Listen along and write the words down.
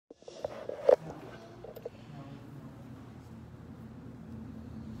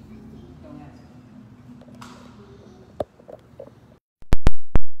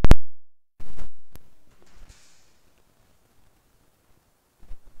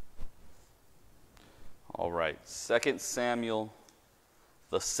All right, 2 Samuel,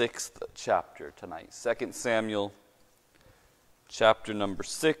 the 6th chapter tonight. 2 Samuel, chapter number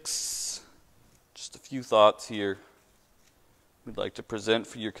 6. Just a few thoughts here we'd like to present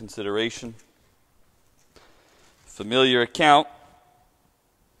for your consideration. Familiar account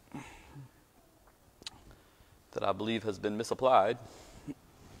that I believe has been misapplied.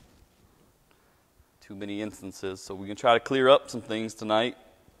 Too many instances, so we can try to clear up some things tonight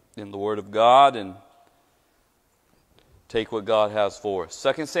in the Word of God and take what God has for us.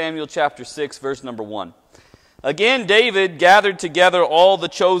 2 Samuel chapter 6, verse number 1. Again, David gathered together all the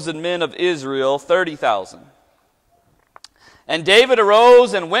chosen men of Israel, 30,000. And David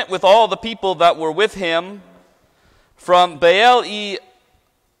arose and went with all the people that were with him from Baal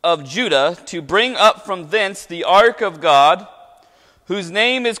of Judah to bring up from thence the ark of God, whose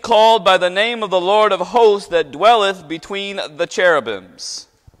name is called by the name of the Lord of hosts that dwelleth between the cherubims.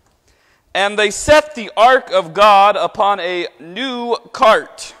 And they set the ark of God upon a new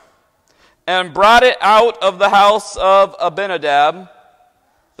cart, and brought it out of the house of Abinadab,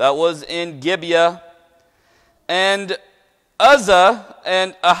 that was in Gibeah. And Uzzah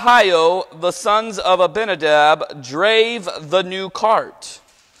and Ahio, the sons of Abinadab, drave the new cart.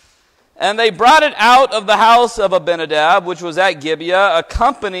 And they brought it out of the house of Abinadab, which was at Gibeah,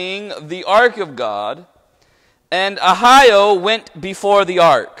 accompanying the ark of God. And Ahio went before the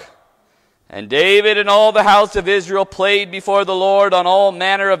ark. And David and all the house of Israel played before the Lord on all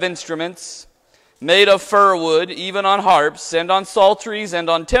manner of instruments, made of fir wood, even on harps, and on psalteries, and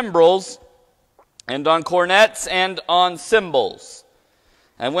on timbrels, and on cornets, and on cymbals.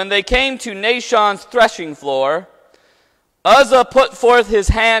 And when they came to Nashon's threshing floor, Uzzah put forth his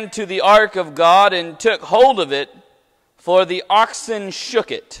hand to the ark of God, and took hold of it, for the oxen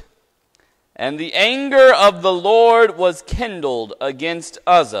shook it. And the anger of the Lord was kindled against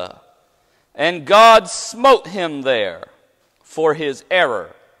Uzzah, and God smote him there for his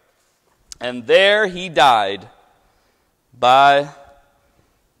error. And there he died by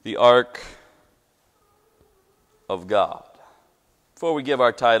the ark of God. Before we give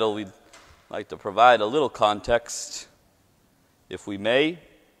our title, we'd like to provide a little context, if we may.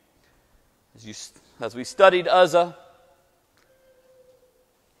 As we studied Uzzah,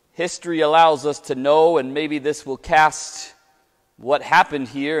 history allows us to know, and maybe this will cast what happened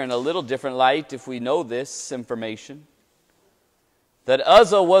here in a little different light if we know this information, that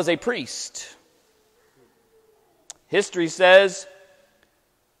Uzzah was a priest. History says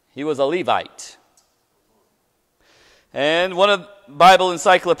he was a Levite. And one of the Bible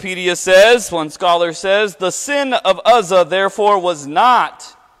encyclopedia says, one scholar says, the sin of Uzzah therefore was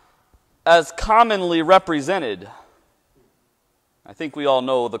not as commonly represented. I think we all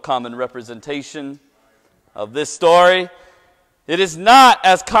know the common representation of this story. It is not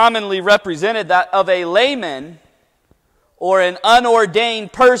as commonly represented that of a layman or an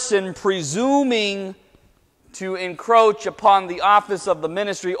unordained person presuming to encroach upon the office of the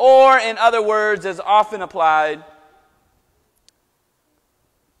ministry, or in other words, as often applied,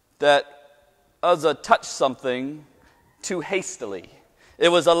 that Uzzah touched something too hastily. It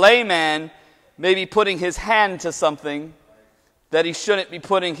was a layman maybe putting his hand to something that he shouldn't be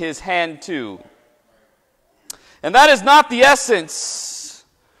putting his hand to. And that is not the essence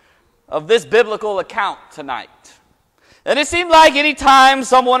of this biblical account tonight. And it seemed like any time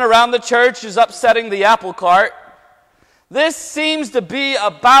someone around the church is upsetting the apple cart, this seems to be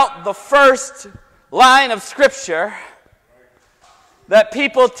about the first line of Scripture that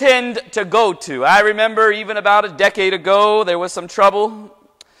people tend to go to. I remember even about a decade ago, there was some trouble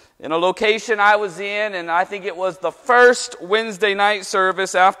in a location I was in, and I think it was the first Wednesday night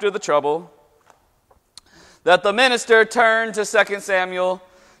service after the trouble, that the minister turned to 2 Samuel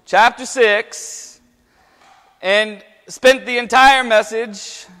chapter 6 and spent the entire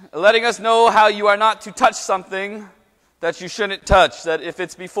message letting us know how you are not to touch something that you shouldn't touch, that if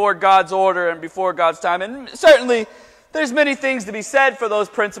it's before God's order and before God's time. And certainly there's many things to be said for those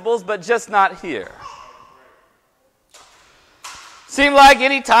principles, but just not here. Seemed like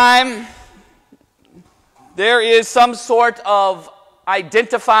any time there is some sort of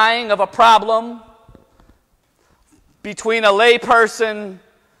identifying of a problem between a layperson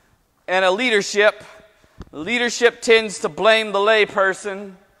and a leadership tends to blame the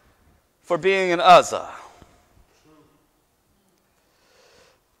layperson for being an Uzzah.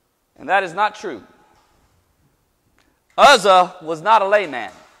 And that is not true. Uzzah was not a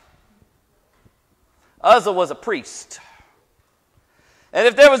layman. Uzzah was a priest. And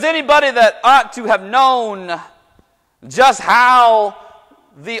if there was anybody that ought to have known just how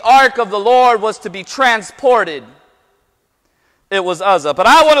the ark of the Lord was to be transported, it was Uzzah. But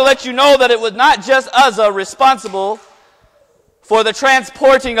I want to let you know that it was not just Uzzah responsible for the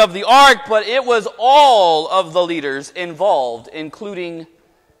transporting of the ark, but it was all of the leaders involved, including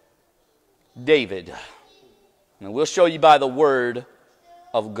David. And we'll show you by the word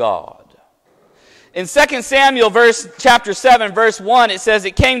of God. In 2 Samuel chapter 7, verse 1, it says,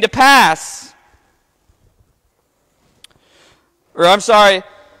 it came to pass,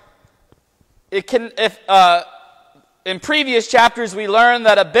 in previous chapters we learned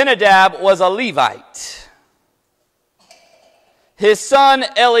that Abinadab was a Levite. His son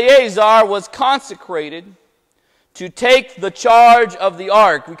Eleazar was consecrated to take the charge of the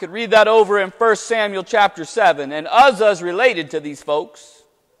ark. We could read that over in 1 Samuel chapter 7. And Uzzah is related to these folks.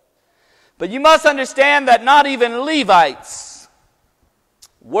 But you must understand that not even Levites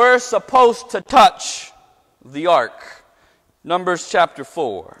were supposed to touch the ark. Numbers chapter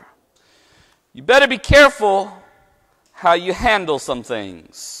 4. You better be careful how you handle some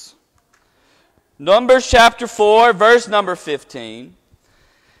things. Numbers chapter 4, verse number 15.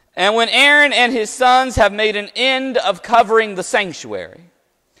 And when Aaron and his sons have made an end of covering the sanctuary,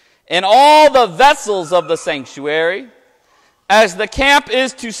 and all the vessels of the sanctuary, as the camp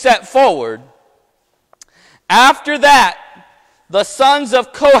is to set forward, after that the sons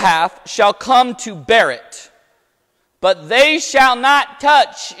of Kohath shall come to bear it, but they shall not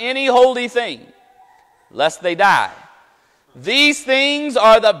touch any holy thing, lest they die. These things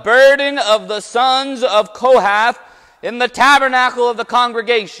are the burden of the sons of Kohath in the tabernacle of the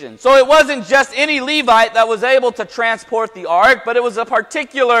congregation. So it wasn't just any Levite that was able to transport the ark, but it was a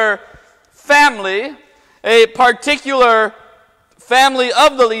particular family of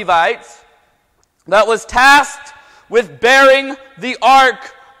the Levites that was tasked with bearing the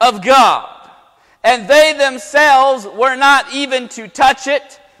ark of God. And they themselves were not even to touch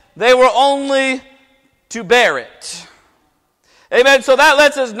it. They were only to bear it. Amen. So that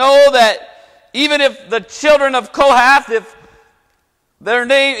lets us know that even if the children of Kohath, even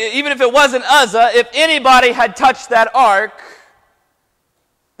if it wasn't Uzzah, if anybody had touched that ark,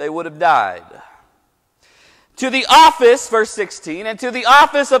 they would have died. To the office, verse 16, and to the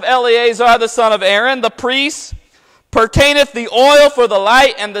office of Eleazar the son of Aaron, the priest, pertaineth the oil for the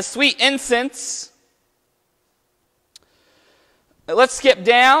light and the sweet incense. Let's skip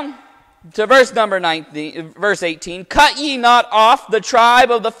down to verse 18. Cut ye not off the tribe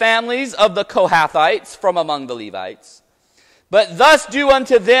of the families of the Kohathites from among the Levites, but thus do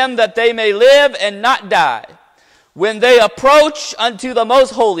unto them that they may live and not die, when they approach unto the most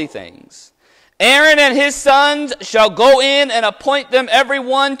holy things. Aaron and his sons shall go in and appoint them every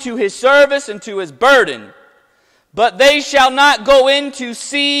one to his service and to his burden, but they shall not go in to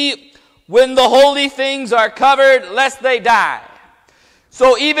see when the holy things are covered, lest they die.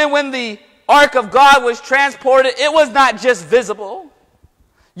 So even when the ark of God was transported, it was not just visible.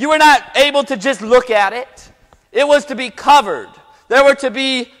 You were not able to just look at it. It was to be covered. There were to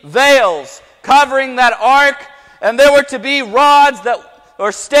be veils covering that ark, and there were to be rods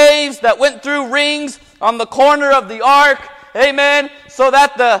or staves that went through rings on the corner of the ark. Amen. So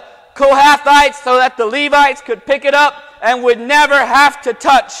that the Kohathites, so that the Levites could pick it up and would never have to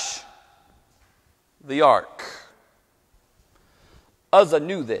touch the ark. Uzzah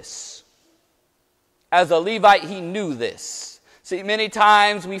knew this. As a Levite, he knew this. See, many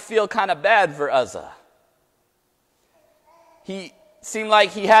times we feel kind of bad for Uzzah. He seemed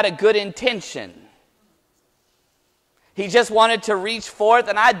like he had a good intention. He just wanted to reach forth,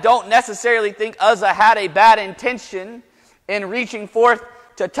 and I don't necessarily think Uzzah had a bad intention in reaching forth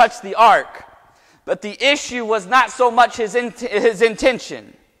to touch the ark. But the issue was not so much his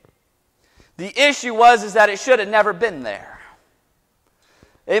intention. The issue was that it should have never been there.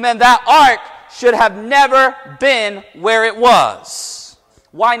 Amen. That ark should have never been where it was.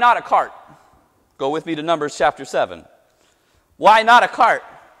 Why not a cart? Go with me to Numbers chapter 7. Why not a cart?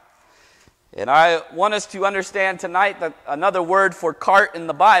 And I want us to understand tonight that another word for cart in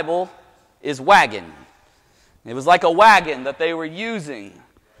the Bible is wagon. It was like a wagon that they were using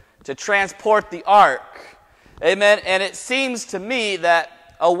to transport the ark. Amen. And it seems to me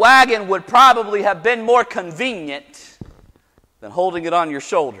that a wagon would probably have been more convenient than holding it on your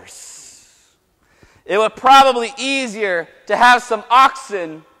shoulders. It was probably easier to have some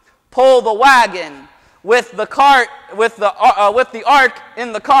oxen pull the wagon with the cart, with the ark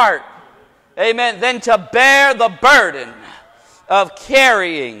in the cart. Amen. Than to bear the burden of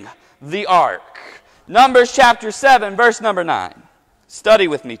carrying the ark. Numbers chapter 7, verse number 9. Study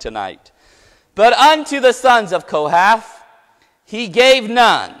with me tonight. But unto the sons of Kohath he gave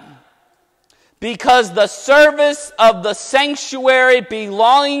none, because the service of the sanctuary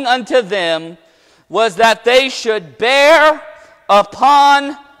belonging unto them was that they should bear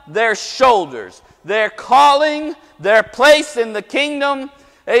upon their shoulders. Their calling, their place in the kingdom,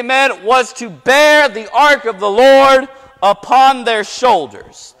 amen, was to bear the ark of the Lord upon their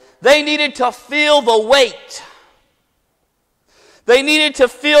shoulders. They needed to feel the weight. They needed to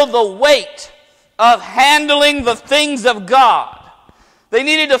feel the weight of handling the things of God. They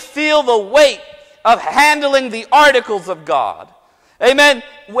needed to feel the weight of handling the articles of God. Amen.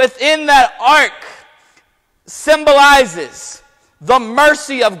 Within that ark symbolizes the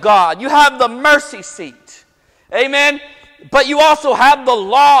mercy of God. You have the mercy seat. Amen. But you also have the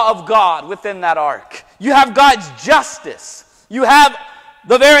law of God within that ark. You have God's justice. You have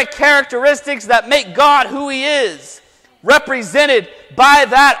the very characteristics that make God who He is, represented by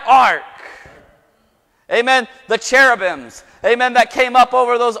that ark. Amen. The cherubims, amen, that came up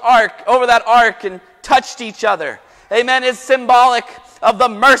over that ark and touched each other. Amen. Is symbolic of the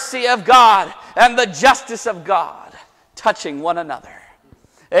mercy of God and the justice of God touching one another.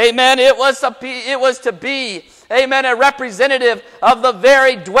 Amen. It was to be, amen, a representative of the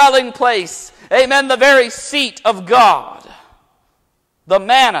very dwelling place. Amen. The very seat of God. The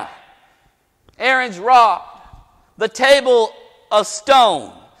manna, Aaron's rod, the table of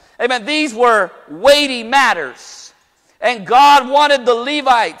stone. Amen. These were weighty matters. And God wanted the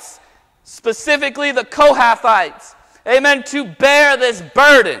Levites, specifically the Kohathites, amen, to bear this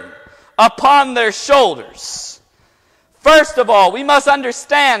burden upon their shoulders. First of all, we must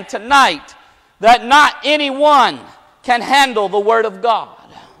understand tonight that not anyone can handle the Word of God.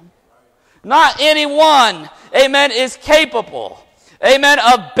 Not anyone, amen, is capable, amen,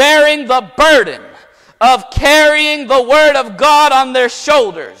 of bearing the burden of carrying the Word of God on their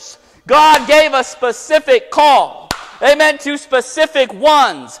shoulders. God gave a specific call, amen, to specific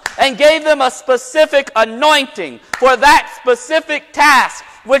ones, and gave them a specific anointing for that specific task,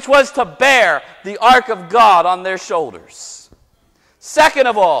 which was to bear the ark of God on their shoulders. Second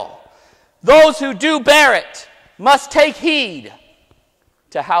of all, those who do bear it must take heed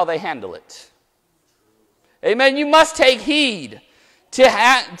to how they handle it. Amen. You must take heed to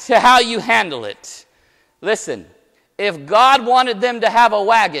how you handle it. Listen, if God wanted them to have a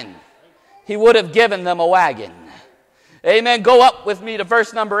wagon, He would have given them a wagon. Amen. Go up with me to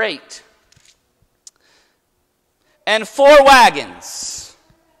verse number 8. And 4 wagons,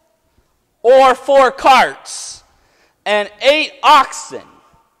 or 4 carts, and 8 oxen,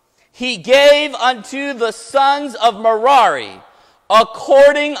 He gave unto the sons of Merari,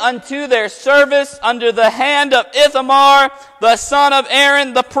 according unto their service under the hand of Ithamar, the son of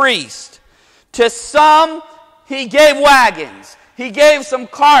Aaron the priest. To some He gave wagons. He gave some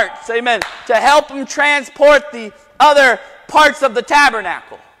carts, amen, to help them transport the other parts of the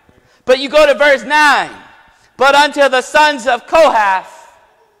tabernacle. But you go to verse 9. But unto the sons of Kohath,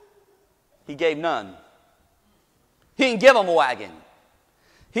 He gave none. He didn't give them a wagon.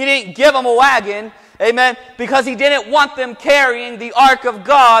 He didn't give them a wagon, amen, because He didn't want them carrying the ark of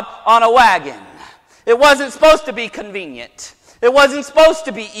God on a wagon. It wasn't supposed to be convenient. It wasn't supposed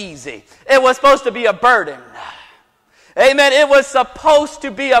to be easy. It was supposed to be a burden. Amen. It was supposed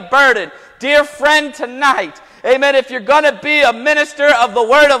to be a burden. Dear friend, tonight, amen, if you're going to be a minister of the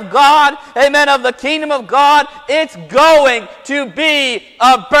Word of God, amen, of the kingdom of God, it's going to be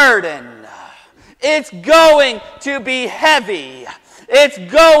a burden. It's going to be heavy. It's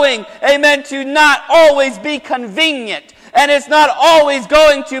going, amen, to not always be convenient. And it's not always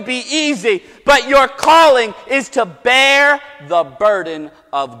going to be easy. But your calling is to bear the burden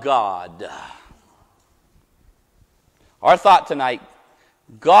of God. Our thought tonight,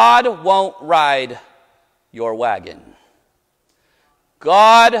 God won't ride your wagon.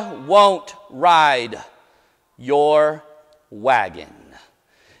 God won't ride your wagon.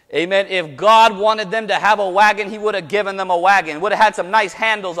 Amen. If God wanted them to have a wagon, He would have given them a wagon. Would have had some nice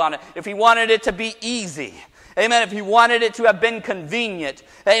handles on it. If He wanted it to be easy. Amen. If He wanted it to have been convenient.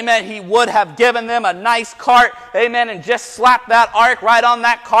 Amen. He would have given them a nice cart. Amen. And just slap that ark right on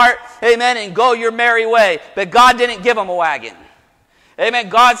that cart. Amen. And go your merry way. But God didn't give them a wagon. Amen.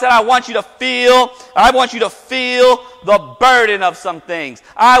 God said, I want you to feel the burden of some things.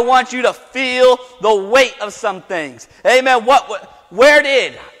 I want you to feel the weight of some things. Amen.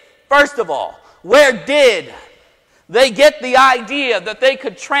 First of all, where did they get the idea that they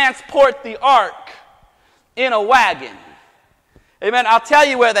could transport the ark in a wagon? Amen. I'll tell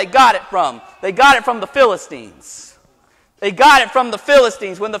you where they got it from. They got it from the Philistines. They got it from the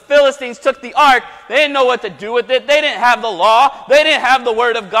Philistines. When the Philistines took the ark, they didn't know what to do with it. They didn't have the law. They didn't have the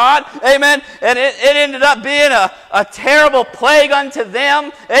Word of God. Amen. And it ended up being a terrible plague unto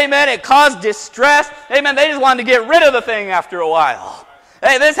them. Amen. It caused distress. Amen. They just wanted to get rid of the thing after a while.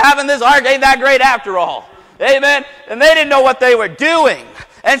 Hey, having this ark ain't that great after all. Amen. And they didn't know what they were doing.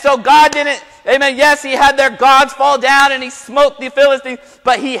 And so God didn't, amen, yes, he had their gods fall down and he smote the Philistines,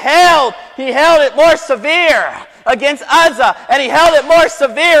 but he held it more severe against Uzzah, and he held it more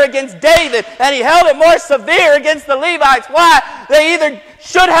severe against David, and he held it more severe against the Levites. Why? They either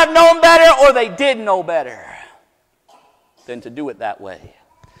should have known better or they did know better than to do it that way.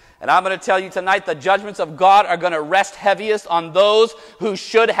 And I'm going to tell you tonight, the judgments of God are going to rest heaviest on those who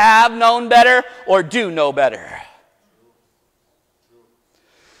should have known better or do know better.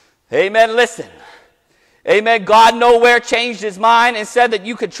 Amen. Listen. Amen. God nowhere changed his mind and said that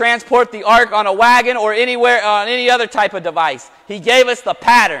you could transport the ark on a wagon or anywhere on any other type of device. He gave us the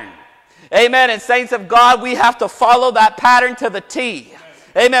pattern. Amen. And saints of God, we have to follow that pattern to the T.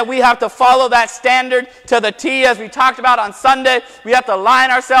 Amen. We have to follow that standard to the T, as we talked about on Sunday. We have to line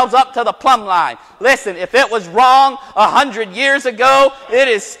ourselves up to the plumb line. Listen, if it was wrong 100 years ago, it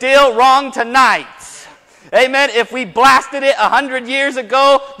is still wrong tonight. Amen. If we blasted it 100 years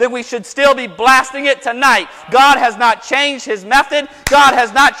ago, then we should still be blasting it tonight. God has not changed his method. God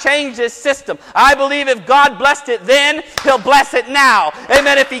has not changed his system. I believe if God blessed it then, he'll bless it now.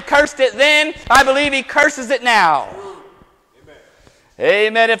 Amen. If he cursed it then, I believe he curses it now.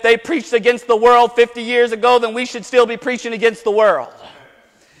 Amen. If they preached against the world 50 years ago, then we should still be preaching against the world.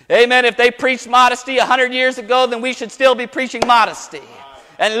 Amen. If they preached modesty 100 years ago, then we should still be preaching modesty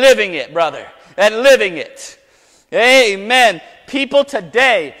and living it, brother, and living it. Amen. People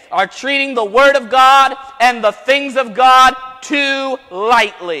today are treating the Word of God and the things of God too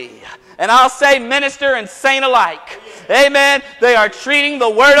lightly. And I'll say minister and saint alike. Amen. They are treating the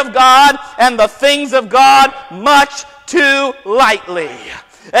Word of God and the things of God much too lightly.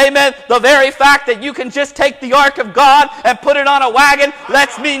 Amen. The very fact that you can just take the ark of God and put it on a wagon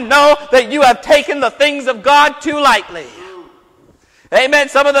lets me know that you have taken the things of God too lightly. Amen.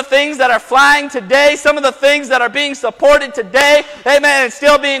 Some of the things that are flying today, some of the things that are being supported today, amen, and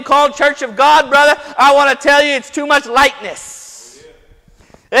still being called Church of God, brother, I want to tell you it's too much lightness.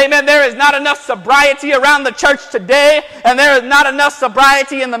 Amen. There is not enough sobriety around the church today, and there is not enough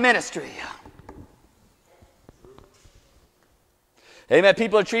sobriety in the ministry. Amen.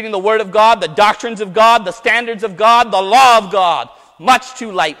 People are treating the Word of God, the doctrines of God, the standards of God, the law of God much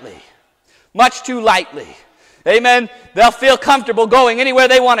too lightly. Much too lightly. Amen. They'll feel comfortable going anywhere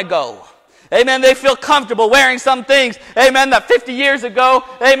they want to go. Amen. They feel comfortable wearing some things, amen, that 50 years ago,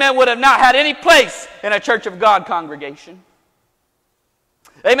 amen, would have not had any place in a Church of God congregation.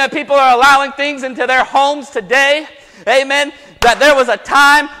 Amen. People are allowing things into their homes today, amen, that there was a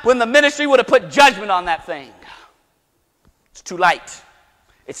time when the ministry would have put judgment on that thing. It's too light.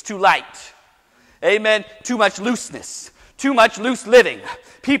 It's too light. Amen. Too much looseness. Too much loose living.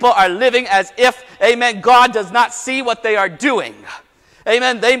 People are living as if, amen, God does not see what they are doing.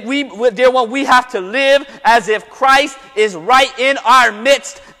 Amen. Dear one, we have to live as if Christ is right in our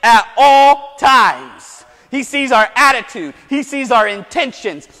midst at all times. He sees our attitude. He sees our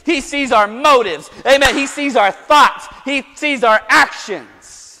intentions. He sees our motives. Amen. He sees our thoughts. He sees our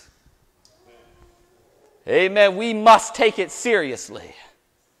actions. Amen. We must take it seriously.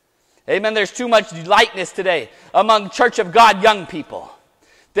 Amen. There's too much lightness today among Church of God young people.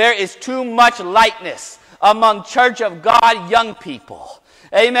 There is too much lightness among Church of God young people.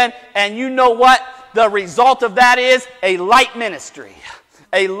 Amen. And you know what? The result of that is a light ministry.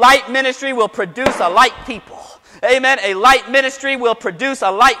 A light ministry will produce a light people. Amen. A light ministry will produce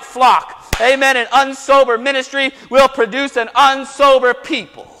a light flock. Amen. An unsober ministry will produce an unsober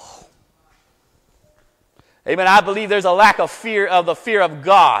people. Amen. I believe there's a lack of fear of the fear of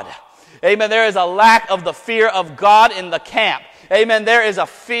God. Amen. There is a lack of the fear of God in the camp. Amen. There is a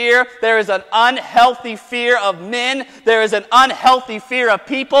fear. There is an unhealthy fear of men. There is an unhealthy fear of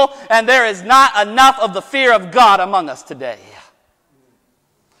people. And there is not enough of the fear of God among us today.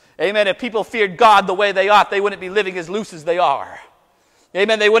 Amen. If people feared God the way they ought, they wouldn't be living as loose as they are.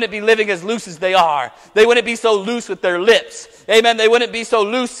 Amen. They wouldn't be living as loose as they are. They wouldn't be so loose with their lips. Amen. They wouldn't be so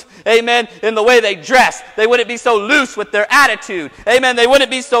loose, amen, in the way they dress. They wouldn't be so loose with their attitude. Amen. They wouldn't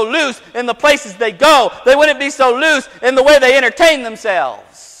be so loose in the places they go. They wouldn't be so loose in the way they entertain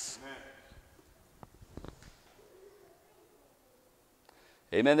themselves.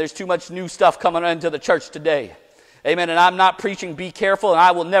 Amen. There's too much new stuff coming into the church today. Amen. And I'm not preaching be careful, and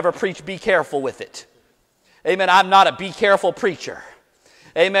I will never preach be careful with it. Amen. I'm not a be careful preacher.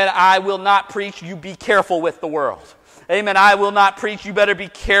 Amen. I will not preach you be careful with the world. Amen. I will not preach you better be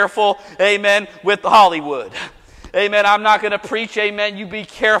careful, amen, with Hollywood. Amen. I'm not going to preach, amen, you be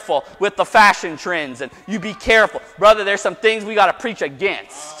careful with the fashion trends and you be careful. Brother, there's some things we got to preach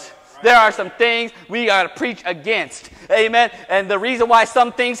against. There are some things we got to preach against. Amen. And the reason why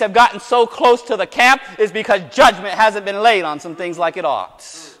some things have gotten so close to the camp is because judgment hasn't been laid on some things like it ought.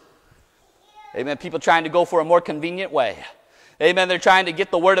 Amen. People trying to go for a more convenient way. Amen. They're trying to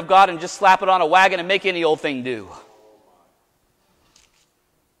get the Word of God and just slap it on a wagon and make any old thing do.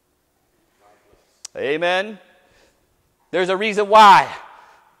 Amen. There's a reason why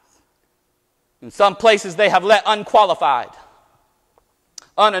in some places they have let unqualified,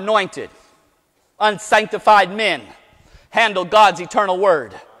 unanointed, unsanctified men handle God's eternal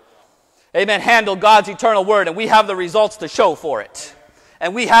Word. Amen. Handle God's eternal Word, and we have the results to show for it.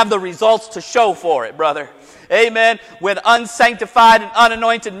 And we have the results to show for it, brother. Amen. When unsanctified and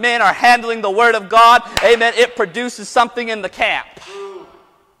unanointed men are handling the Word of God, amen, it produces something in the camp.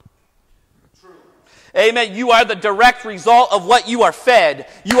 Amen. You are the direct result of what you are fed.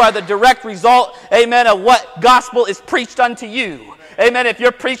 You are the direct result, amen, of what gospel is preached unto you. Amen. If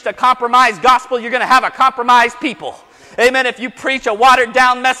you're preached a compromised gospel, you're going to have a compromised people. Amen. If you preach a watered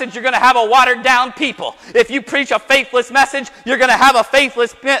down message, you're going to have a watered down people. If you preach a faithless message, you're going to have a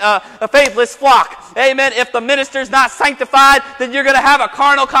faithless flock. Amen. If the minister's not sanctified, then you're going to have a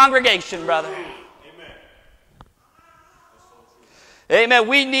carnal congregation, brother. Amen.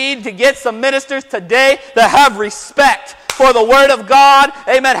 We need to get some ministers today that have respect for the Word of God.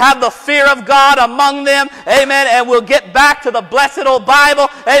 Amen. Have the fear of God among them. Amen. And we'll get back to the blessed old Bible.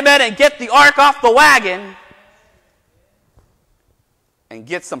 Amen. And get the ark off the wagon. And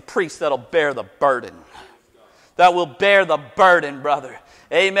get some priests that'll bear the burden. That will bear the burden, brother.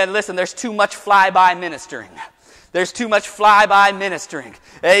 Amen. Listen, there's too much fly-by ministering. There's too much fly-by ministering.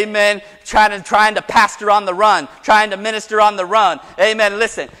 Amen. Trying to pastor on the run. Trying to minister on the run. Amen.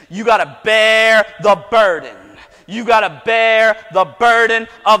 Listen, you got to bear the burden. You got to bear the burden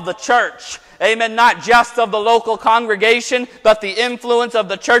of the church. Amen. Not just of the local congregation, but the influence of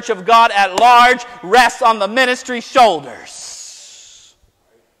the church of God at large rests on the ministry's shoulders.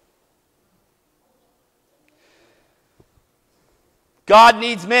 God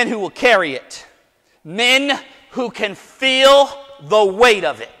needs men who will carry it. Men who can feel the weight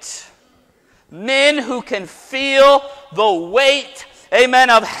of it. Men who can feel the weight, amen,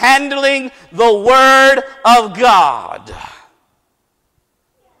 of handling the Word of God.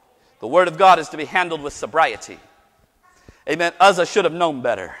 The Word of God is to be handled with sobriety. Amen. Uzzah should have known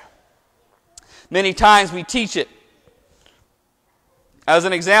better. Many times we teach it as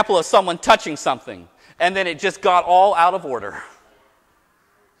an example of someone touching something, and then it just got all out of order.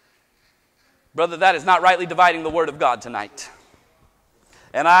 Brother, that is not rightly dividing the Word of God tonight.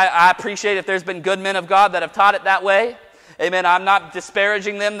 And I appreciate if there's been good men of God that have taught it that way. Amen. I'm not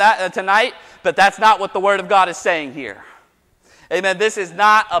disparaging them tonight, but that's not what the Word of God is saying here. Amen. This is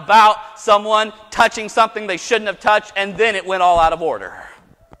not about someone touching something they shouldn't have touched and then it went all out of order.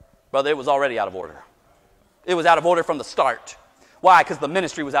 Brother, it was already out of order. It was out of order from the start. Why? Because the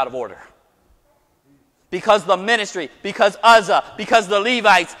ministry was out of order. Because the ministry, because Uzzah, because the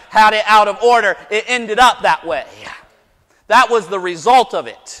Levites had it out of order, it ended up that way. That was the result of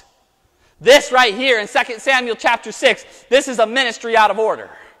it. This right here in 2 Samuel chapter 6, this is a ministry out of order.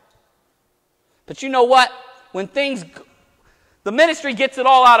 But you know what? When the ministry gets it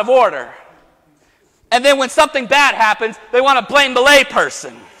all out of order, and then when something bad happens, they want to blame the lay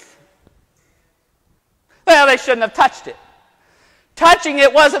person. Well, they shouldn't have touched it. Touching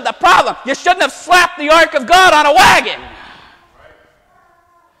it wasn't the problem. You shouldn't have slapped the ark of God on a wagon.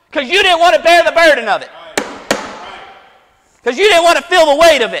 Because you didn't want to bear the burden of it. Because you didn't want to feel the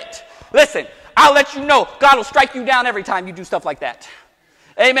weight of it. Listen, I'll let you know, God will strike you down every time you do stuff like that.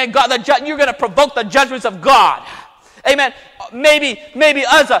 Amen. God, you're going to provoke the judgments of God. Amen. Maybe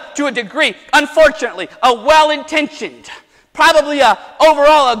Uzzah, to a degree, unfortunately, a well-intentioned, probably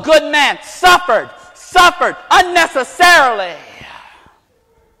overall a good man, suffered unnecessarily.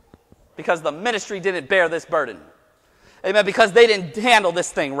 Because the ministry didn't bear this burden. Amen. Because they didn't handle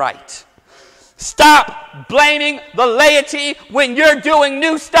this thing right. Stop blaming the laity when you're doing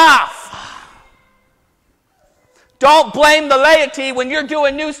new stuff. Don't blame the laity when you're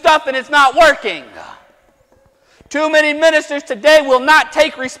doing new stuff and it's not working. Too many ministers today will not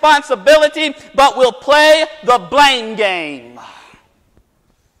take responsibility, but will play the blame game.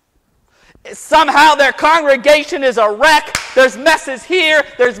 Somehow their congregation is a wreck. There's messes here.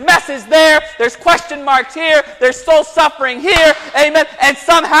 There's messes there. There's question marks here. There's soul suffering here. Amen. And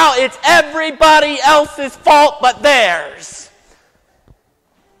somehow it's everybody else's fault but theirs.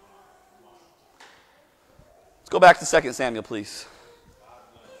 Let's go back to 2 Samuel, please.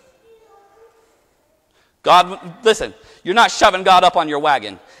 God, listen, you're not shoving God up on your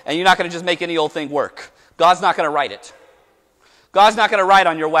wagon, and you're not going to just make any old thing work. God's not going to write it. God's not going to write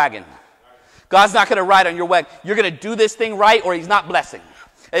on your wagon. God's not going to ride on your wagon. You're going to do this thing right or he's not blessing.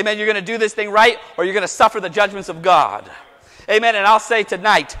 Amen. You're going to do this thing right or you're going to suffer the judgments of God. Amen. And I'll say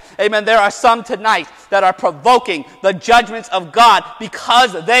tonight, amen, there are some tonight that are provoking the judgments of God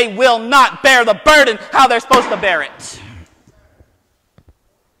because they will not bear the burden how they're supposed to bear it.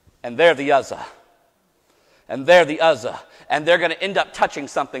 And they're the Uzzah. And they're the Uzzah. And they're going to end up touching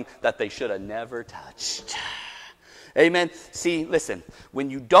something that they should have never touched. Amen. See, listen, when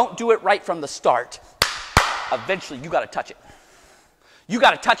you don't do it right from the start, eventually you got to touch it. You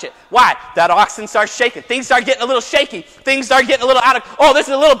got to touch it. Why? That oxen starts shaking. Things start getting a little shaky. Things start getting a little out of, oh, this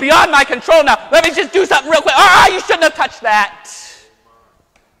is a little beyond my control now. Let me just do something real quick. You shouldn't have touched that.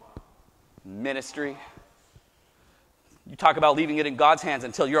 Ministry. You talk about leaving it in God's hands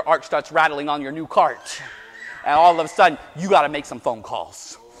until your ark starts rattling on your new cart. And all of a sudden, you got to make some phone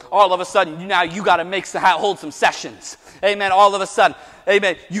calls. All of a sudden, now you got to hold some sessions. Amen. All of a sudden,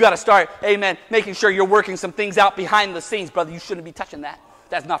 amen, you got to start, amen, making sure you're working some things out behind the scenes. Brother, you shouldn't be touching that.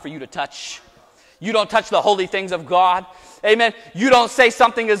 That's not for you to touch. You don't touch the holy things of God. Amen. You don't say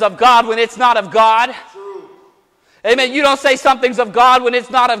something is of God when it's not of God. True. Amen. You don't say something's of God when it's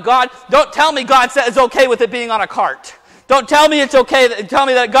not of God. Don't tell me God says it's okay with it being on a cart. Don't tell me it's okay. Tell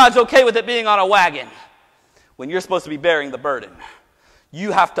me that God's okay with it being on a wagon when you're supposed to be bearing the burden.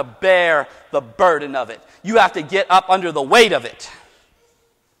 You have to bear the burden of it. You have to get up under the weight of it.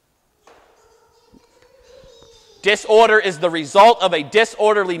 Disorder is the result of a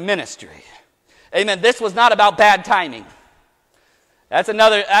disorderly ministry. Amen. This was not about bad timing. That's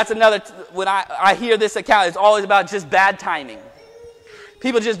another, when I hear this account, it's always about just bad timing.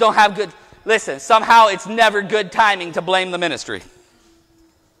 People just don't have good, listen, somehow it's never good timing to blame the ministry.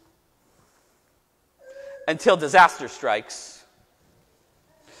 Until disaster strikes.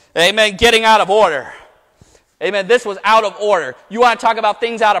 Amen. Getting out of order. Amen. This was out of order. You want to talk about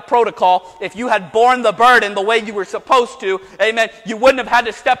things out of protocol. If you had borne the burden the way you were supposed to, amen, you wouldn't have had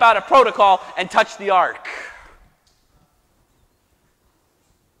to step out of protocol and touch the ark.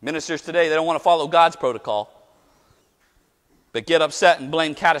 Ministers today, they don't want to follow God's protocol, but get upset and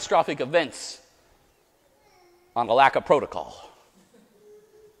blame catastrophic events on the lack of protocol.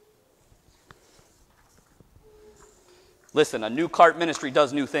 Listen, a new cart ministry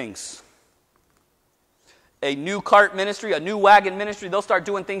does new things. A new cart ministry, a new wagon ministry, they'll start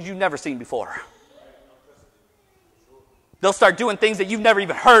doing things you've never seen before. They'll start doing things that you've never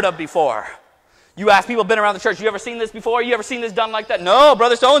even heard of before. You ask people been around the church, you ever seen this before? You ever seen this done like that? No,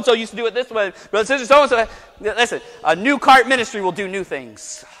 brother so-and-so used to do it this way. Brother sister so-and-so. Listen, a new cart ministry will do new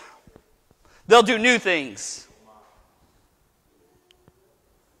things. They'll do new things.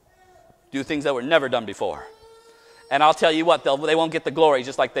 Do things that were never done before. And I'll tell you what, they won't get the glory,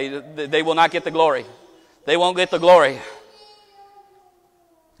 just like they will not get the glory. They won't get the glory.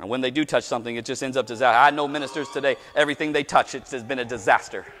 And when they do touch something, it just ends up disaster. I know ministers today, everything they touch, it has been a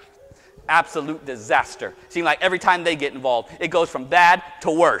disaster. Absolute disaster. Seems like every time they get involved, it goes from bad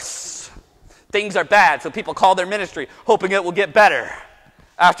to worse. Things are bad, so people call their ministry, hoping it will get better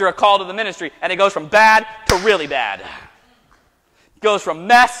after a call to the ministry, and it goes from bad to really bad. It goes from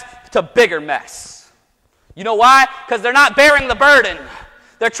mess to bigger mess. You know why? Because they're not bearing the burden.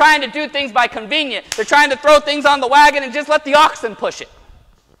 They're trying to do things by convenience. They're trying to throw things on the wagon and just let the oxen push it.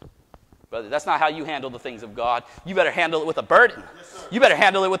 Brother, that's not how you handle the things of God. You better handle it with a burden. Yes, you better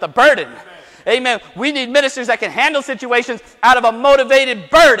handle it with a burden. Amen. We need ministers that can handle situations out of a motivated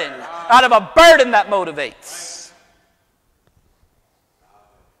burden. Out of a burden that motivates.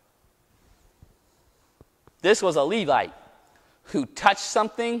 This was a Levite who touched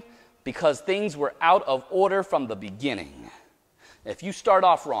something because things were out of order from the beginning. If you start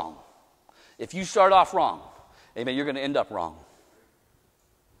off wrong, amen, you're going to end up wrong.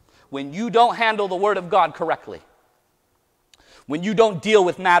 When you don't handle the Word of God correctly, when you don't deal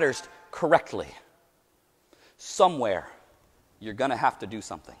with matters correctly, somewhere you're going to have to do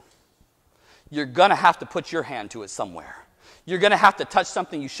something. You're going to have to put your hand to it somewhere. You're going to have to touch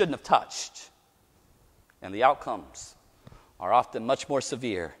something you shouldn't have touched. And the outcomes are often much more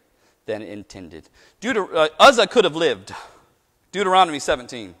severe than intended. Uzzah could have lived. Deuteronomy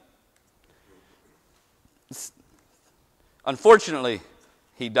 17. Unfortunately,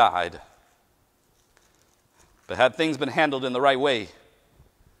 he died. But had things been handled in the right way,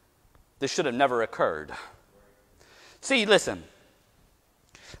 this should have never occurred. See, listen.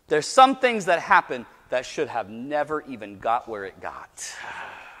 There's some things that happen that should have never even got where it got.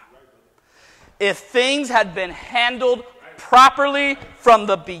 If things had been handled properly from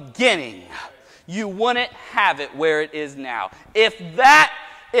the beginning, you wouldn't have it where it is now. If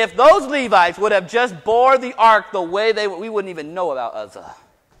those Levites would have just bore the ark the way we wouldn't even know about Uzzah.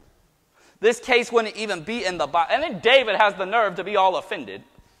 This case wouldn't even be in the Bible. And then David has the nerve to be all offended.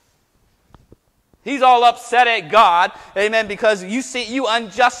 He's all upset at God, amen, because you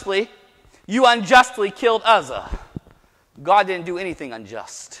unjustly killed Uzzah. God didn't do anything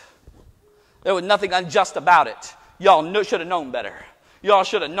unjust. There was nothing unjust about it. Y'all should have known better. Y'all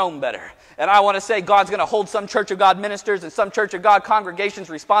should have known better. And I want to say God's going to hold some Church of God ministers and some Church of God congregations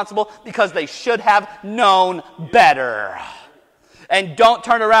responsible because they should have known better. And don't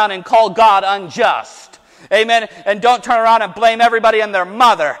turn around and call God unjust. Amen. And don't turn around and blame everybody and their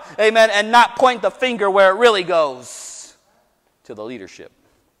mother. Amen. And not point the finger where it really goes. To the leadership.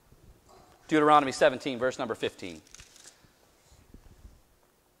 Deuteronomy 17, verse number 15.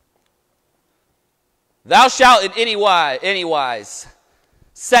 Thou shalt in any wise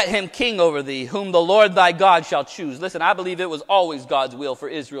set him king over thee, whom the Lord thy God shall choose. Listen, I believe it was always God's will for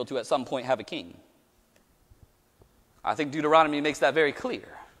Israel to at some point have a king. I think Deuteronomy makes that very clear.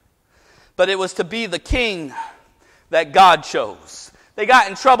 But it was to be the king that God chose. They got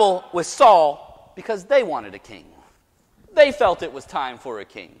in trouble with Saul because they wanted a king. They felt it was time for a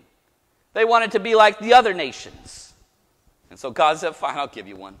king. They wanted to be like the other nations. And so God said, fine, I'll give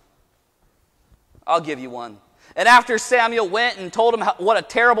you one. I'll give you one. And after Samuel went and told him what a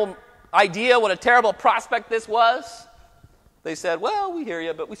terrible idea, what a terrible prospect this was, they said, well, we hear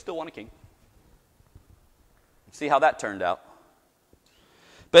you, but we still want a king. See how that turned out.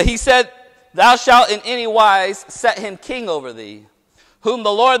 But he said, thou shalt in any wise set him king over thee, whom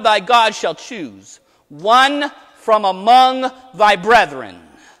the Lord thy God shall choose. One from among thy brethren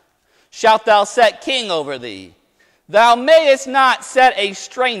shalt thou set king over thee. Thou mayest not set a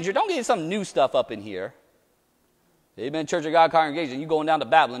stranger. Don't get some new stuff up in here. Amen, Church of God congregation. You going down to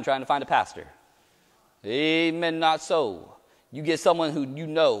Babylon trying to find a pastor. Amen, not so. You get someone who you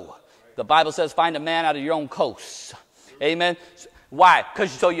know. The Bible says find a man out of your own coast. Amen. Why?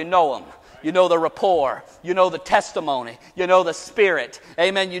 Because so you know him. You know the rapport. You know the testimony. You know the spirit.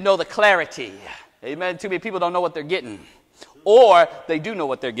 Amen. You know the clarity. Amen. Too many people don't know what they're getting. Or they do know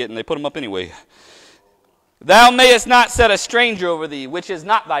what they're getting. They put them up anyway. Thou mayest not set a stranger over thee, which is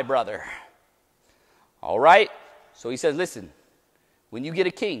not thy brother. All right. So he says, listen, when you get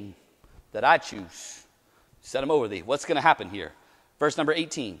a king that I choose, set him over thee. What's going to happen here? Verse number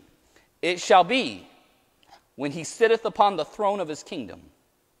 18. It shall be, when he sitteth upon the throne of his kingdom,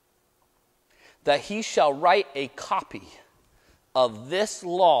 that he shall write a copy of this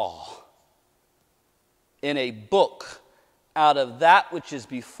law in a book out of that which is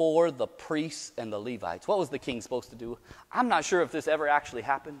before the priests and the Levites. What was the king supposed to do? I'm not sure if this ever actually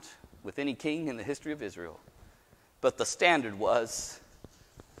happened with any king in the history of Israel. But the standard was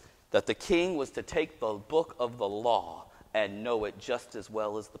that the king was to take the book of the law and know it just as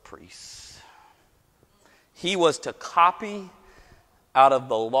well as the priests. He was to copy out of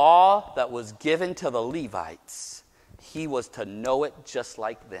the law that was given to the Levites. He was to know it just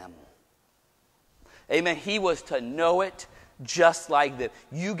like them. Amen. He was to know it just like them.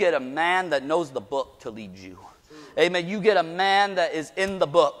 You get a man that knows the book to lead you. Amen. You get a man that is in the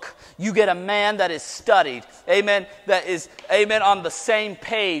book. You get a man that is studied. Amen. That is, amen, on the same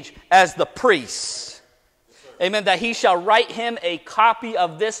page as the priests. Amen. That he shall write him a copy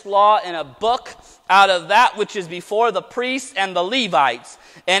of this law in a book out of that which is before the priests and the Levites.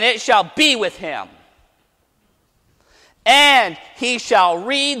 And it shall be with him. And he shall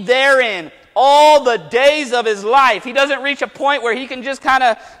read therein all the days of his life. He doesn't reach a point where he can just kind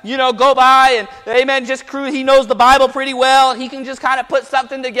of, go by and, amen, just cruise. He knows the Bible pretty well. He can just kind of put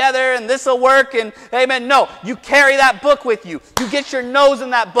something together and this will work and, amen. No, you carry that book with you. You get your nose in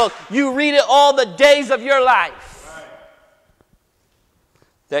that book. You read it all the days of your life. Right.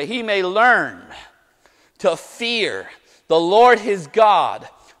 That he may learn to fear the Lord his God,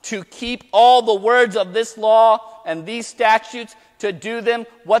 to keep all the words of this law and these statutes, to do them.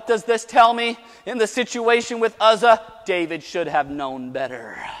 What does this tell me? In the situation with Uzzah, David should have known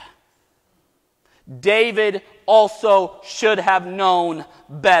better. David also should have known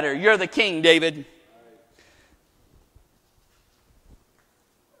better. You're the king, David.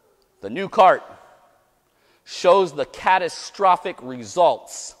 The new cart shows the catastrophic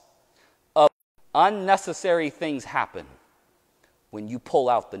results of unnecessary things happen when you pull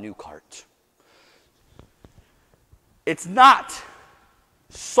out the new cart. It's not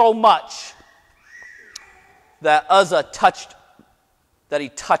so much that Uzzah touched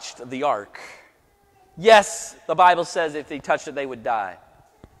the ark. Yes, the Bible says if they touched it, they would die.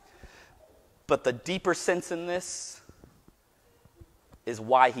 But the deeper sense in this is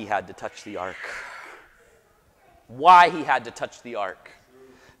why he had to touch the ark. Why he had to touch the ark.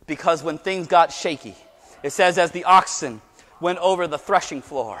 Because when things got shaky, it says as the oxen went over the threshing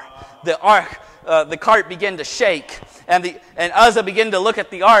floor. The cart began to shake, and Uzzah began to look at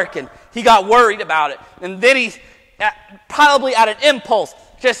the ark, and he got worried about it. And then he, probably at an impulse,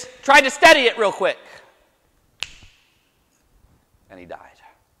 just tried to steady it real quick. And he died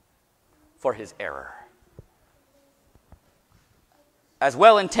for his error. As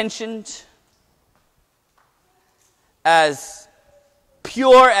well-intentioned, as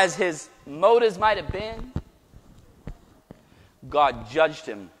pure as his motives might have been, God judged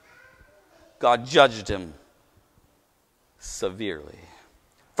him. God judged him severely.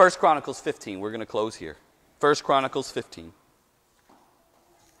 1 Chronicles 15. We're going to close here. 1 Chronicles 15.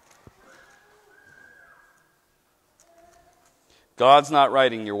 God's not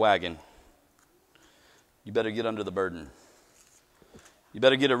riding your wagon. You better get under the burden. You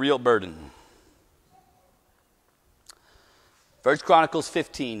better get a real burden. 1 Chronicles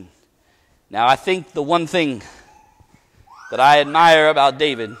 15. Now, I think the one thing that I admire about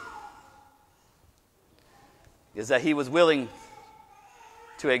David is that he was willing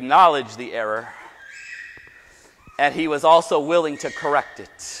to acknowledge the error, and he was also willing to correct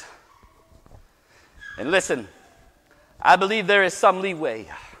it. And listen, I believe there is some leeway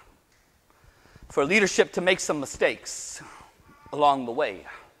for leadership to make some mistakes along the way.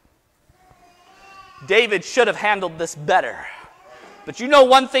 David should have handled this better. But you know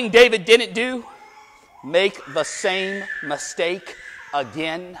one thing David didn't do? Make the same mistake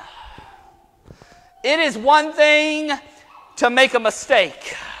again. It is one thing to make a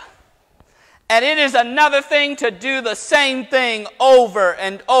mistake, and it is another thing to do the same thing over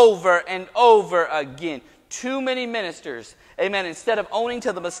and over and over again. Too many ministers, amen, instead of owning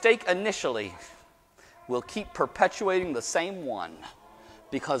to the mistake initially, will keep perpetuating the same one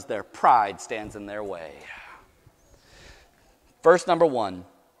because their pride stands in their way. Verse number 1.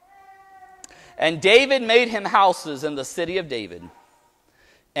 And David made him houses in the city of David,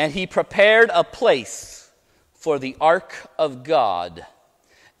 and he prepared a place for the ark of God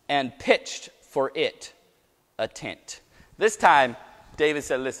and pitched for it a tent. This time, David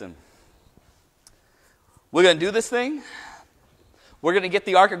said, listen, we're going to do this thing. We're going to get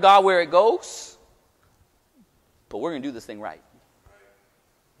the ark of God where it goes, but we're going to do this thing right.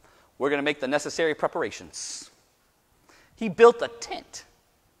 We're going to make the necessary preparations. He built a tent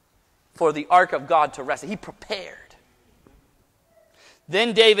for the ark of God to rest. He prepared.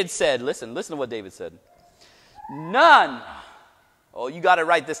 Then David said, listen to what David said. None, oh, you got it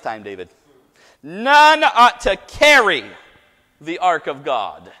right this time, David. None ought to carry the ark of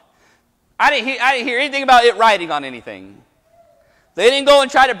God. I didn't hear anything about it riding on anything. They didn't go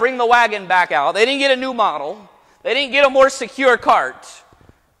and try to bring the wagon back out. They didn't get a new model. They didn't get a more secure cart.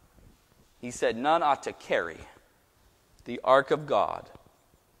 He said, none ought to carry the ark of God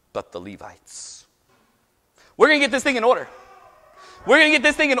but the Levites. We're going to get this thing in order. We're going to get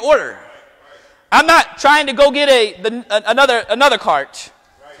this thing in order. I'm not trying to go get another cart.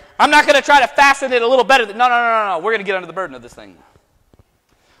 I'm not going to try to fasten it a little better. No. We're going to get under the burden of this thing.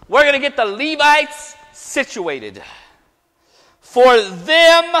 We're going to get the Levites situated. For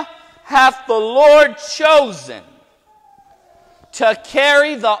them hath the Lord chosen to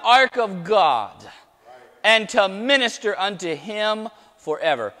carry the ark of God and to minister unto him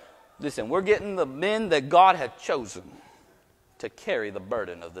forever. Listen, we're getting the men that God had chosen to carry the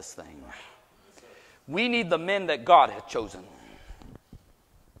burden of this thing. We need the men that God had chosen.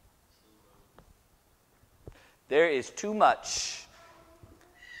 There is too much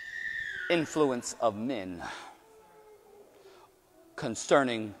influence of men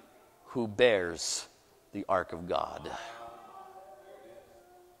concerning who bears the ark of God.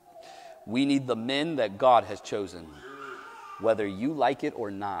 We need the men that God has chosen, whether you like it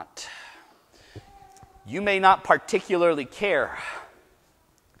or not. You may not particularly care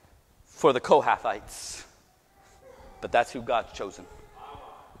for the Kohathites, but that's who God's chosen.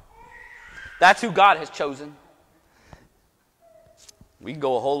 That's who God has chosen. We can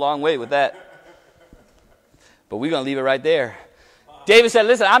go a whole long way with that, but we're going to leave it right there. David said,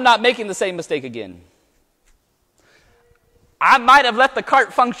 listen, I'm not making the same mistake again. I might have let the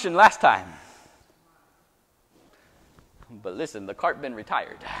cart function last time. But listen, the cart been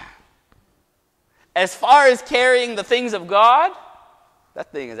retired. As far as carrying the things of God,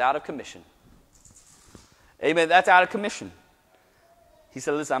 that thing is out of commission. Amen, that's out of commission. He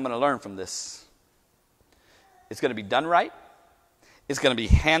said, listen, I'm going to learn from this. It's going to be done right. It's going to be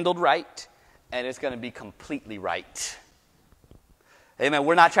handled right. And it's going to be completely right. Amen,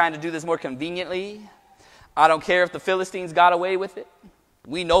 we're not trying to do this more conveniently. I don't care if the Philistines got away with it.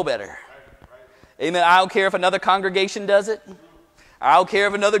 We know better. Amen. I don't care if another congregation does it. I don't care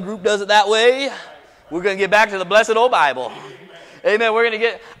if another group does it that way. We're going to get back to the blessed old Bible. Amen. We're going to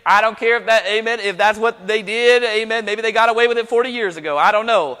get, I don't care if that, amen, if that's what they did, amen. Maybe they got away with it 40 years ago. I don't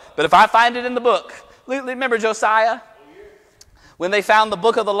know. But if I find it in the book, remember Josiah? When they found the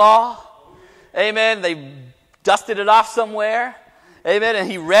book of the law, amen, they dusted it off somewhere, amen, and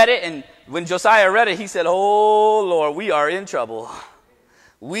he read it, and when Josiah read it, he said, oh, Lord, we are in trouble.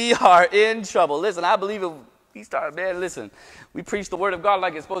 We are in trouble. Listen, I believe it. He started, man, listen, we preach the word of God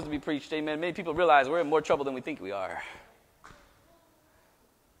like it's supposed to be preached, amen. Many people realize we're in more trouble than we think we are.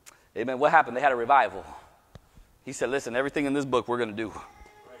 Amen. What happened? They had a revival. He said, listen, everything in this book we're going to do.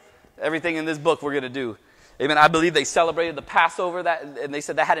 Everything in this book we're going to do. Amen. I believe they celebrated the Passover, and they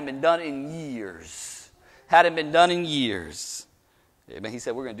said that hadn't been done in years. Hadn't been done in years. Amen. He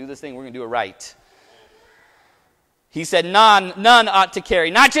said, we're going to do this thing. We're going to do it right. He said, none ought to carry.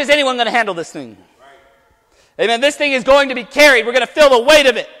 Not just anyone going to handle this thing. Amen. This thing is going to be carried. We're going to feel the weight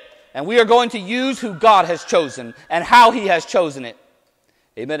of it. And we are going to use who God has chosen and how he has chosen it.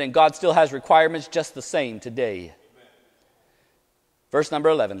 Amen. And God still has requirements just the same today. Amen. Verse number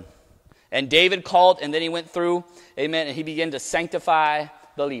 11. And David called, and then he went through, amen, and he began to sanctify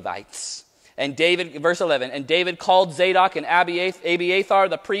the Levites. And David, verse 11, and David called Zadok and Abiathar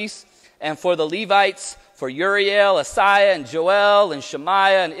the priests, and for the Levites, for Uriel, Asaiah, and Joel, and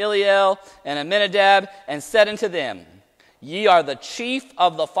Shemaiah, and Eliel, and Aminadab, and said unto them, ye are the chief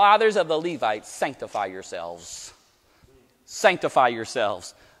of the fathers of the Levites, sanctify yourselves. Sanctify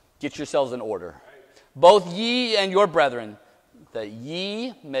yourselves. Get yourselves in order. Both ye and your brethren, that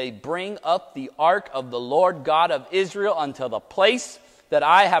ye may bring up the ark of the Lord God of Israel unto the place that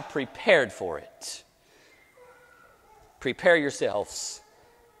I have prepared for it. Prepare yourselves.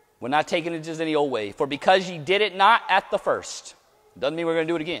 We're not taking it just any old way. For because ye did it not at the first, doesn't mean we're going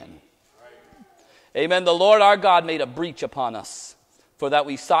to do it again. Right. Amen. The Lord our God made a breach upon us, for that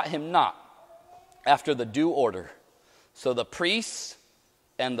we sought him not after the due order. So the priests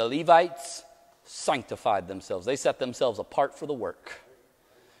and the Levites sanctified themselves. They set themselves apart for the work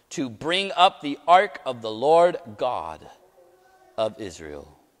to bring up the ark of the Lord God of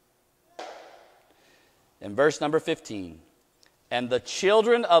Israel. In verse number 15, and the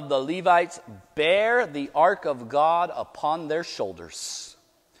children of the Levites bear the ark of God upon their shoulders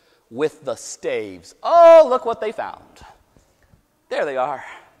with the staves. Oh, look what they found. There they are.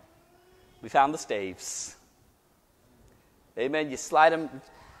 We found the staves. Amen. You slide them,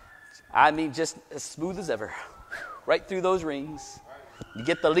 I mean, just as smooth as ever. Right through those rings. You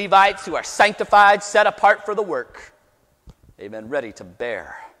get the Levites who are sanctified, set apart for the work. Amen. Ready to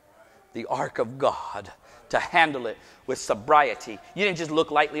bear the ark of God, to handle it with sobriety. You didn't just look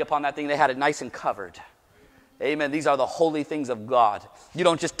lightly upon that thing. They had it nice and covered. Amen. These are the holy things of God. You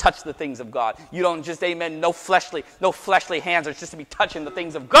don't just touch the things of God. You don't just, amen, no fleshly hands are just to be touching the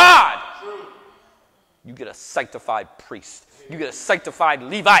things of God. You get a sanctified priest. You get a sanctified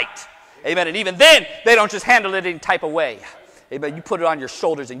Levite. Amen. And even then, they don't just handle it any type of way. Amen. You put it on your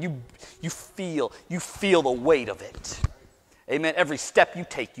shoulders and you feel the weight of it. Amen. Every step you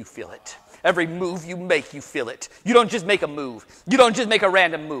take, you feel it. Every move you make, you feel it. You don't just make a move. You don't just make a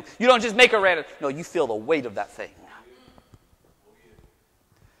random move. You don't just make a random... No, you feel the weight of that thing.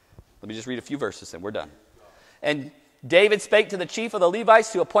 Let me just read a few verses and we're done. And David spake to the chief of the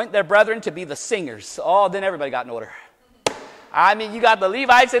Levites to appoint their brethren to be the singers. Oh, then everybody got in order. I mean, you got the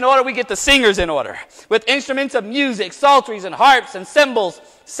Levites in order, we get the singers in order. With instruments of music, psalteries and harps and cymbals,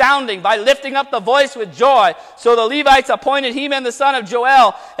 sounding by lifting up the voice with joy. So the Levites appointed Heman the son of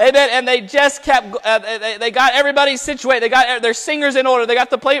Joel. Amen. And they just kept, they got everybody situated. They got their singers in order. They got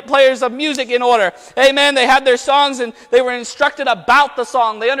the players of music in order. Amen. They had their songs and they were instructed about the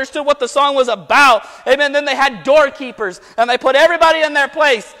song. They understood what the song was about. Amen. Then they had doorkeepers and they put everybody in their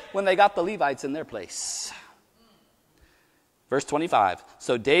place when they got the Levites in their place. Verse 25,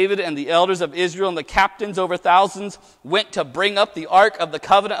 so David and the elders of Israel and the captains over thousands went to bring up the ark of the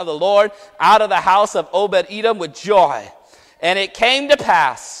covenant of the Lord out of the house of Obed-Edom with joy. And it came to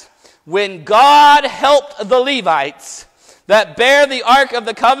pass, when God helped the Levites that bear the ark of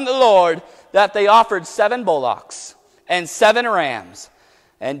the covenant of the Lord, that they offered 7 bullocks and 7 rams.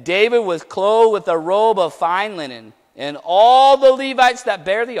 And David was clothed with a robe of fine linen, and all the Levites that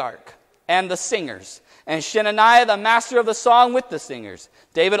bear the ark, and the singers, and Shenaniah the master of the song with the singers.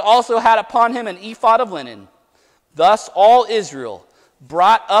 David also had upon him an ephod of linen. Thus all Israel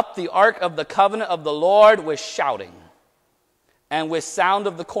brought up the ark of the covenant of the Lord with shouting, and with sound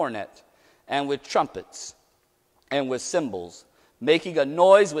of the cornet, and with trumpets, and with cymbals, making a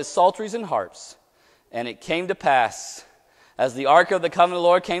noise with psalteries and harps. And it came to pass, as the ark of the covenant of the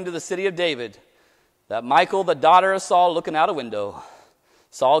Lord came to the city of David, that Michal the daughter of Saul, looking out a window,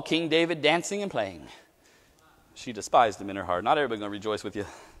 Saw King David dancing and playing. She despised him in her heart. Not everybody going to rejoice with you.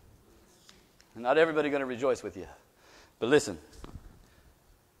 Not everybody going to rejoice with you. But listen,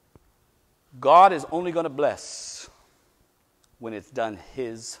 God is only going to bless when it's done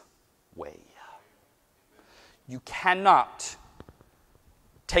his way. You cannot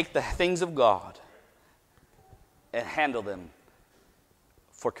take the things of God and handle them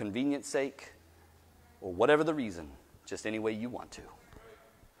for convenience sake or whatever the reason, just any way you want to.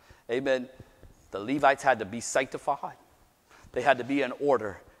 Amen. The Levites had to be sanctified. They had to be in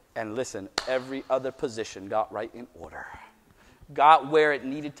order. And listen, every other position got right in order. Got where it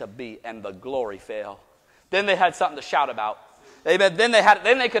needed to be, and the glory fell. Then they had something to shout about. Amen. Then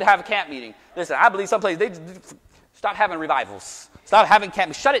they could have a camp meeting. Listen, I believe someplace they stop having revivals. Stop having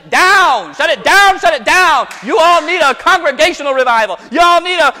camp. Shut it down. Shut it down. Shut it down. You all need a congregational revival. You all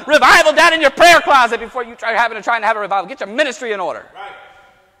need a revival down in your prayer closet before you trying to have a revival. Get your ministry in order. Right.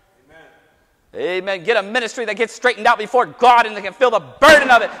 Amen. Get a ministry that gets straightened out before God and they can feel the burden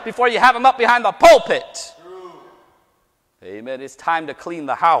of it before you have them up behind the pulpit. True. Amen. It's time to clean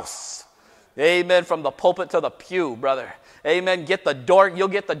the house. Amen. From the pulpit to the pew, brother. Amen. You'll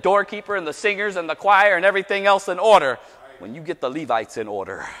get the doorkeeper and the singers and the choir and everything else in order when you get the Levites in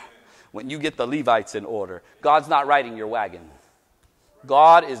order. When you get the Levites in order. God's not riding your wagon.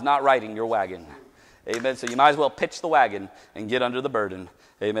 God is not riding your wagon. Amen. So you might as well pitch the wagon and get under the burden.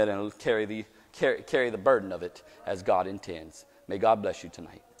 Amen. And carry the burden of it as God intends. May God bless you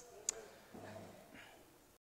tonight.